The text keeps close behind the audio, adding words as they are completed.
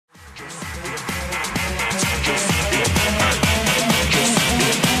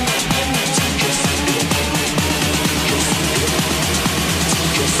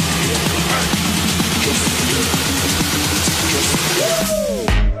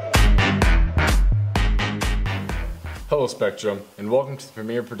Hello Spectrum, and welcome to the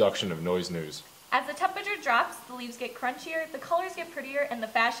premiere production of Noise News. As the temperature drops, the leaves get crunchier, the colors get prettier, and the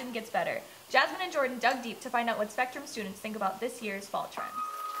fashion gets better. Jasmine and Jordan dug deep to find out what Spectrum students think about this year's fall trends.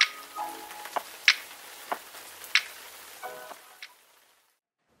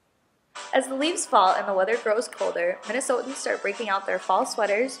 As the leaves fall and the weather grows colder, Minnesotans start breaking out their fall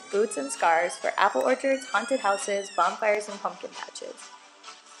sweaters, boots, and scarves for apple orchards, haunted houses, bonfires, and pumpkin patches.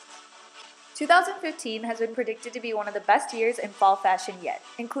 2015 has been predicted to be one of the best years in fall fashion yet,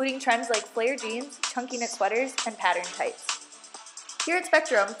 including trends like flare jeans, chunky knit sweaters, and patterned tights. Here at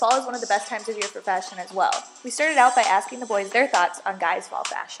Spectrum, fall is one of the best times of year for fashion as well. We started out by asking the boys their thoughts on guys' fall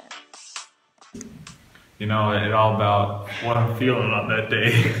fashion. You know, it's all about what I'm feeling on that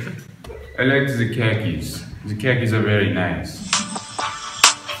day. I like the khakis. The khakis are very nice.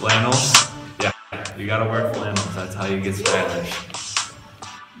 Flannels? Yeah, you gotta wear flannels. That's how you get stylish.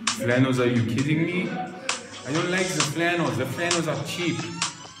 Flannels, are you kidding me? I don't like the flannels. The flannels are cheap.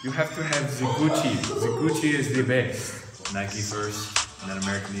 You have to have the Gucci. The Gucci is the best. Nike first, and then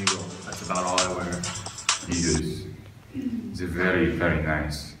American Eagle. That's about all I wear. Eagles. They're very, very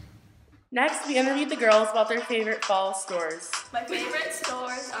nice. Next, we interviewed the girls about their favorite fall stores. My favorite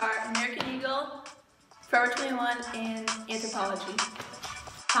stores are American Eagle, Forever 21, and Anthropologie.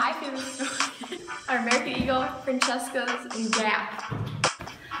 My favorite stores are American Eagle, Francesca's, and Gap.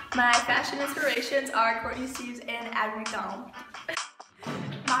 My fashion inspirations are Courtney Steves and Adam McDonald.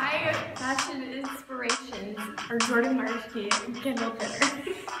 My fashion inspirations are Jordan Marshke and Kendall Jenner.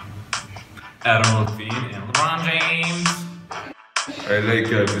 Adam Levine and LeBron James. I like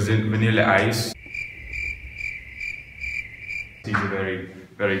Vanilla Ice. He's a very,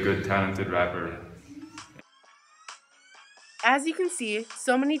 very good, talented rapper. As you can see,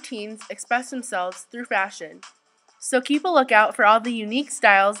 so many teens express themselves through fashion. So keep a lookout for all the unique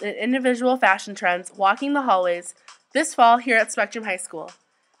styles and individual fashion trends walking the hallways this fall here at Spectrum High School.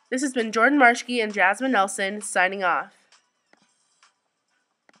 This has been Jordan Marshke and Jasmine Nelson signing off.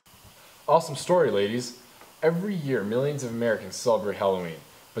 Awesome story, ladies. Every year, millions of Americans celebrate Halloween,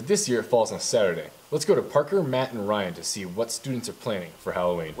 but this year it falls on Saturday. Let's go to Parker, Matt, and Ryan to see what students are planning for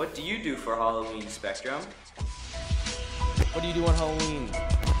Halloween. What do you do for Halloween, Spectrum? What do you do on Halloween?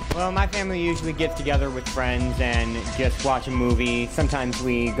 Well, my family usually gets together with friends and just watch a movie. Sometimes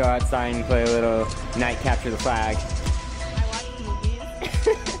we go outside and play a little night capture the flag. I watch movies.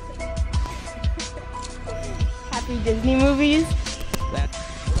 Happy Disney movies.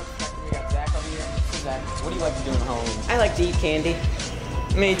 What do you like to do on Halloween? I like to eat candy.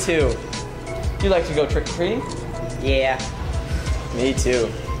 Me too. Do you like to go trick-or-treating? Yeah. Me too.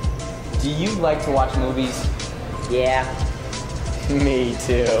 Do you like to watch movies? Yeah. Me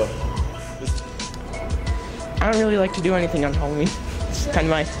too. I don't really like to do anything on Halloween. It's kind of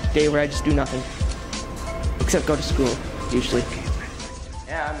my day where I just do nothing. Except go to school, usually.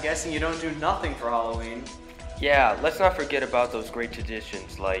 Yeah, I'm guessing you don't do nothing for Halloween. Yeah, let's not forget about those great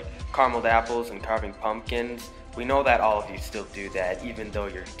traditions like carameled apples and carving pumpkins. We know that all of you still do that, even though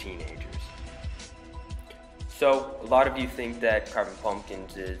you're teenagers. So, a lot of you think that carving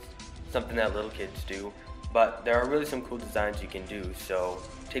pumpkins is something that little kids do, but there are really some cool designs you can do, so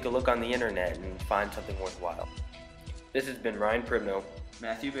take a look on the internet and find something worthwhile. This has been Ryan Pribno,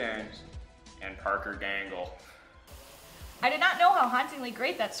 Matthew Behrens, and Parker Gangle. I did not know how hauntingly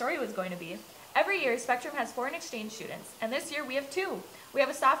great that story was going to be. Every year, Spectrum has foreign exchange students, and this year we have two. We have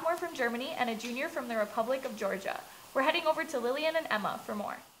a sophomore from Germany and a junior from the Republic of Georgia. We're heading over to Lillian and Emma for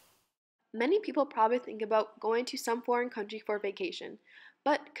more. Many people probably think about going to some foreign country for vacation,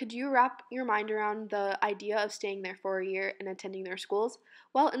 but could you wrap your mind around the idea of staying there for a year and attending their schools?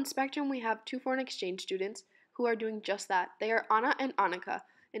 Well, in Spectrum we have two foreign exchange students who are doing just that. They are Anna and Annika,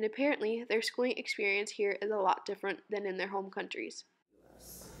 and apparently their schooling experience here is a lot different than in their home countries.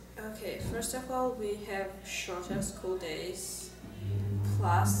 Okay, first of all, we have shorter school days.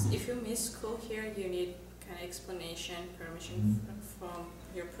 Plus, if you miss school here, you need kind of explanation, permission from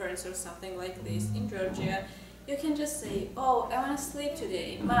your parents or something like this. In Georgia, you can just say, oh, I want to sleep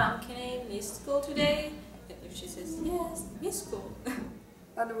today. Mom, can I miss school today? And if she says, yes, miss school.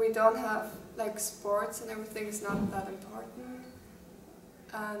 But we don't have like sports and everything is not that important.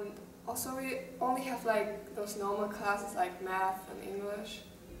 And also we only have like those normal classes like math and English.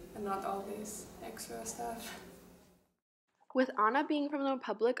 And not all these extra stuff. With Anna being from the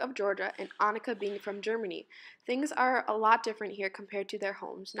Republic of Georgia and Annika being from Germany, things are a lot different here compared to their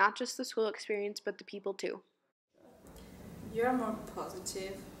homes, not just the school experience, but the people too. You're more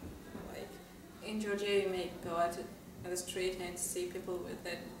positive. Like in Georgia, you may go out to the street and see people with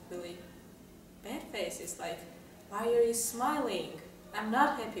that really bad faces, like, why are you smiling? I'm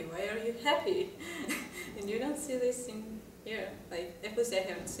not happy. Why are you happy? And you don't see this in here. Like, at least I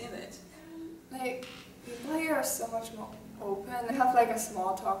haven't seen it. Like, people here are so much more open. You have like a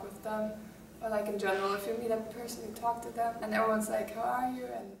small talk with them. Or like in general, if you meet a person, you talk to them and everyone's like, how are you?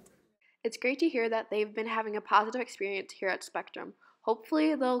 And It's great to hear that they've been having a positive experience here at Spectrum.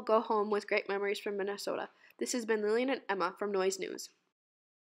 Hopefully they'll go home with great memories from Minnesota. This has been Lillian and Emma from Noise News.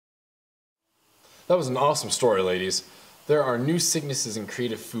 That was an awesome story, ladies. There are new sicknesses and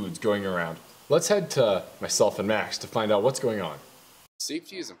creative foods going around. Let's head to myself and Max to find out what's going on.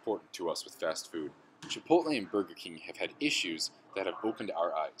 Safety is important to us with fast food. Chipotle and Burger King have had issues that have opened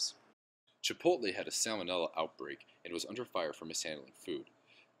our eyes. Chipotle had a salmonella outbreak and was under fire for mishandling food.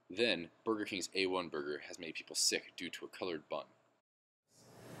 Then, Burger King's A1 burger has made people sick due to a colored bun.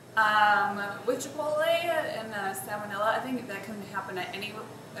 With Chipotle and salmonella, I think that can happen at any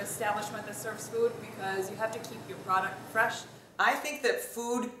establishment that serves food because you have to keep your product fresh. I think that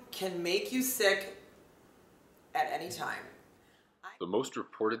food can make you sick at any time. The most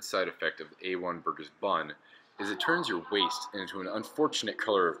reported side effect of the A1 burger's bun is it turns your waste into an unfortunate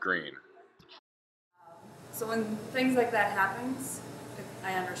color of green. So when things like that happens,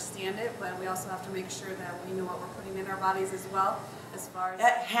 I understand it, but we also have to make sure that we know what we're putting in our bodies as well. As far as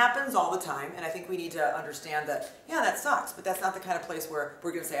that happens all the time, and I think we need to understand that, yeah, that sucks, but that's not the kind of place where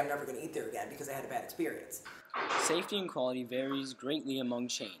we're going to say, I'm never going to eat there again because I had a bad experience. Safety and quality varies greatly among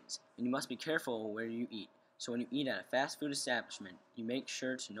chains, and you must be careful where you eat. So when you eat at a fast food establishment, you make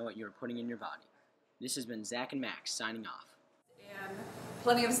sure to know what you are putting in your body. This has been Zach and Max signing off. And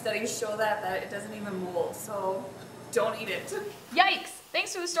plenty of studies show that it doesn't even mold, so don't eat it. Yikes!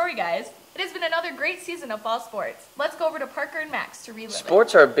 Thanks for the story, guys. It has been another great season of fall sports. Let's go over to Parker and Max to relive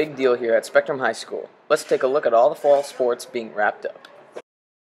Sports are a big deal here at Spectrum High School. Let's take a look at all the fall sports being wrapped up.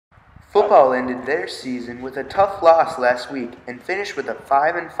 Football ended their season with a tough loss last week and finished with a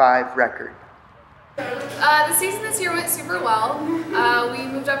 5-5 record. The season this year went super well. We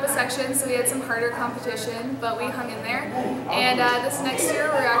moved up a section, so we had some harder competition, but we hung in there. And this next year,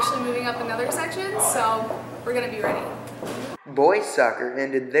 we're actually moving up another section, so we're going to be ready. Boys soccer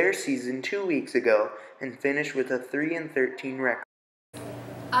ended their season 2 weeks ago and finished with a 3-13 record.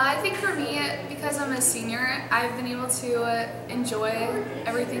 I think for me, because I'm a senior, I've been able to enjoy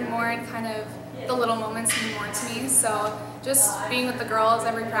everything more and kind of the little moments mean more to me. So just being with the girls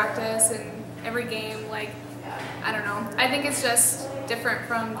every practice and every game, like, I don't know. I think it's just different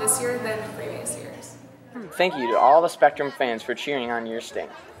from this year than the previous years. Thank you to all the Spectrum fans for cheering on your Sting.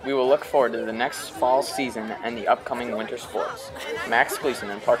 We will look forward to the next fall season and the upcoming winter sports. Max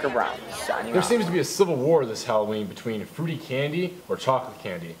Gleason and Parker Brown signing There off. seems to be a civil war this Halloween between fruity candy or chocolate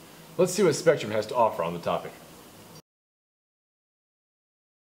candy. Let's see what Spectrum has to offer on the topic.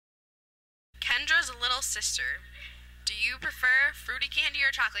 Kendra's little sister. Do you prefer fruity candy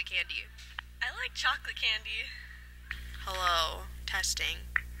or chocolate candy? I like chocolate candy. Hello, testing.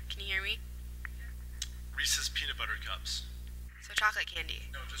 Can you hear me? Reese's Peanut Butter Cups. So chocolate candy.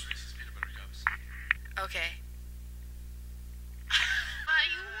 No, just Reese's Peanut Butter Cups. Okay.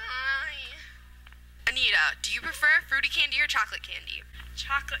 Anita, do you prefer fruity candy or chocolate candy?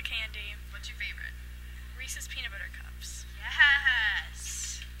 Chocolate candy. What's your favorite? Reese's Peanut Butter Cups.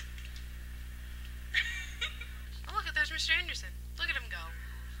 Yes! Oh, look, there's Mr. Anderson. Look at him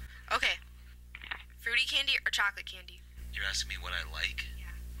go. Okay. Fruity candy or chocolate candy? You're asking me what I like?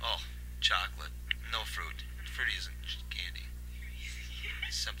 Yeah. Oh, chocolate. No fruit. Fruity isn't candy.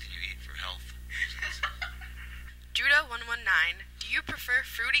 It's something you eat for health reasons. Judah119, do you prefer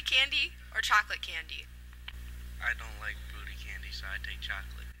fruity candy or chocolate candy? I don't like fruity candy, so I take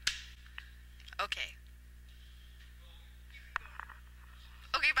chocolate. Okay.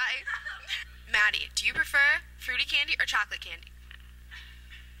 Okay, bye. Maddie, do you prefer fruity candy or chocolate candy?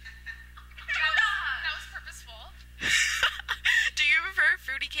 That was purposeful. Do you prefer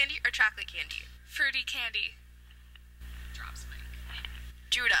fruity candy or chocolate candy? Fruity candy. Drops mic.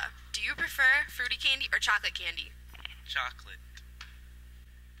 Judah, do you prefer fruity candy or chocolate candy? Chocolate.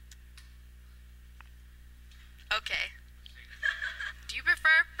 Okay. Do you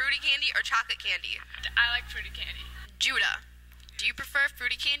prefer fruity candy or chocolate candy? I like fruity candy. Judah, do you prefer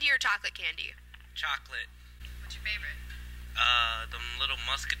fruity candy or chocolate candy? Chocolate. What's your favorite? Them little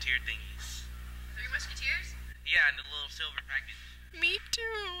musketeer thingies. Three Musketeers? Yeah, and the little silver package. Me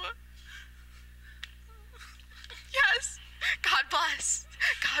too. Yes. God bless.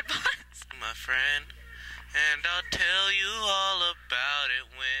 God bless. My friend, and I'll tell you all about it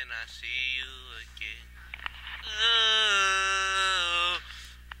when I see you again.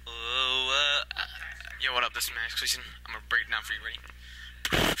 Yo, what up? This is Max Gleason. I'm gonna break it down for you. Ready?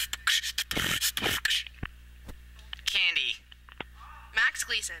 Candy.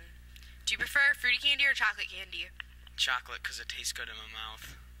 candy or chocolate candy? Chocolate, because it tastes good in my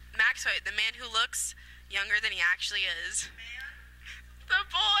mouth. Max Hoyt, the man who looks younger than he actually is. The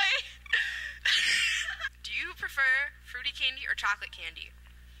boy! Do you prefer fruity candy or chocolate candy?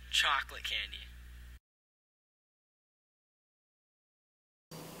 Chocolate candy.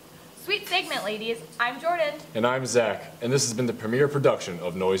 Sweet segment, ladies. I'm Jordan. And I'm Zach, and this has been the premiere production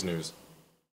of Noise News.